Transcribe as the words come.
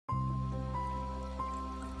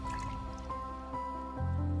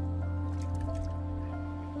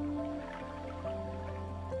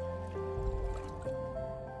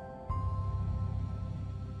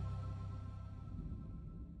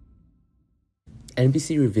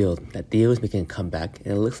NBC revealed that Theo was making a comeback, and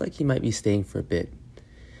it looks like he might be staying for a bit.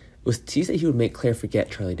 It was teased that he would make Claire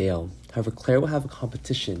forget Charlie Dale. However, Claire will have a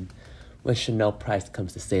competition when Chanel Price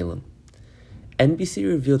comes to Salem. NBC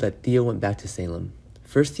revealed that Theo went back to Salem.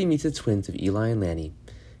 First, he meets the twins of Eli and Lanny.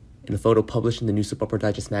 In a photo published in the New Soap Opera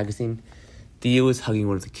Digest magazine, Theo is hugging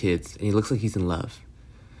one of the kids, and he looks like he's in love.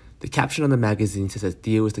 The caption on the magazine says that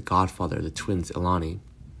Theo is the godfather of the twins, Ilani.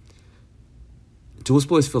 Jules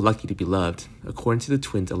boys feel lucky to be loved. According to the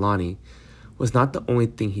twins, Ilani was not the only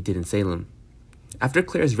thing he did in Salem. After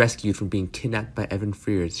Claire is rescued from being kidnapped by Evan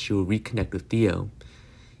Frears, she will reconnect with Theo.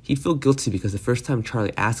 He'd feel guilty because the first time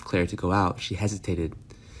Charlie asked Claire to go out, she hesitated.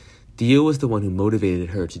 Theo was the one who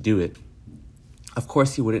motivated her to do it. Of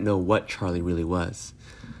course, he wouldn't know what Charlie really was,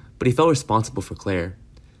 but he felt responsible for Claire.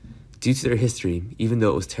 Due to their history, even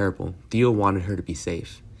though it was terrible, Theo wanted her to be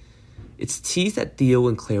safe. It's teased that Theo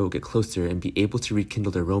and Claire will get closer and be able to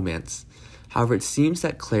rekindle their romance. However, it seems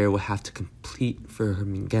that Claire will have to complete for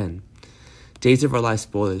him again. Days of Our Lives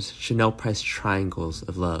spoilers, Chanel Price triangles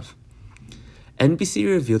of love. NBC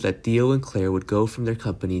revealed that Theo and Claire would go from their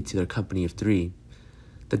company to their company of three.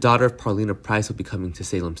 The daughter of Paulina Price will be coming to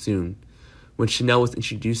Salem soon. When Chanel was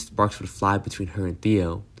introduced, sparks would fly between her and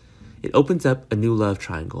Theo. It opens up a new love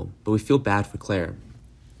triangle, but we feel bad for Claire.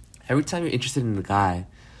 Every time you're interested in a guy,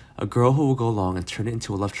 a girl who will go along and turn it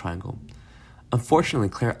into a love triangle. Unfortunately,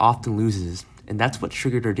 Claire often loses, and that's what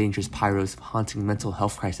triggered her dangerous pyro's haunting mental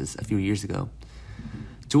health crisis a few years ago.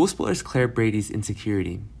 Jules spoilers Claire Brady's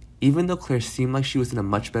insecurity. Even though Claire seemed like she was in a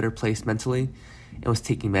much better place mentally and was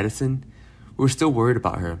taking medicine, we were still worried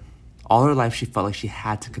about her. All her life, she felt like she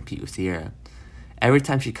had to compete with Sierra. Every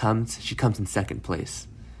time she comes in second place.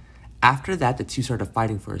 After that, the two started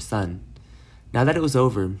fighting for her son. Now that it was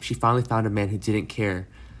over, she finally found a man who didn't care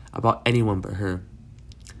about anyone but her.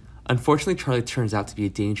 Unfortunately, Charlie turns out to be a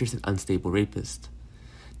dangerous and unstable rapist.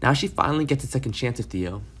 Now she finally gets a second chance with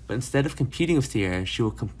Theo, but instead of competing with Sierra, she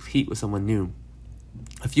will compete with someone new.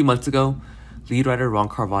 A few months ago, lead writer Ron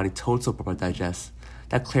Carvati told Soap Opera Digest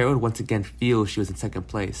that Claire would once again feel she was in second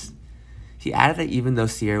place. He added that even though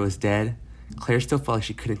Sierra was dead, Claire still felt like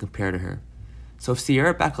she couldn't compare to her. So if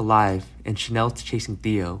Sierra back alive and Chanel chasing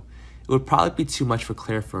Theo, it would probably be too much for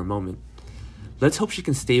Claire for a moment. Let's hope she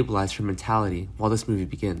can stabilize her mentality while this movie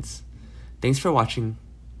begins. Thanks for watching.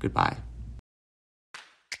 Goodbye.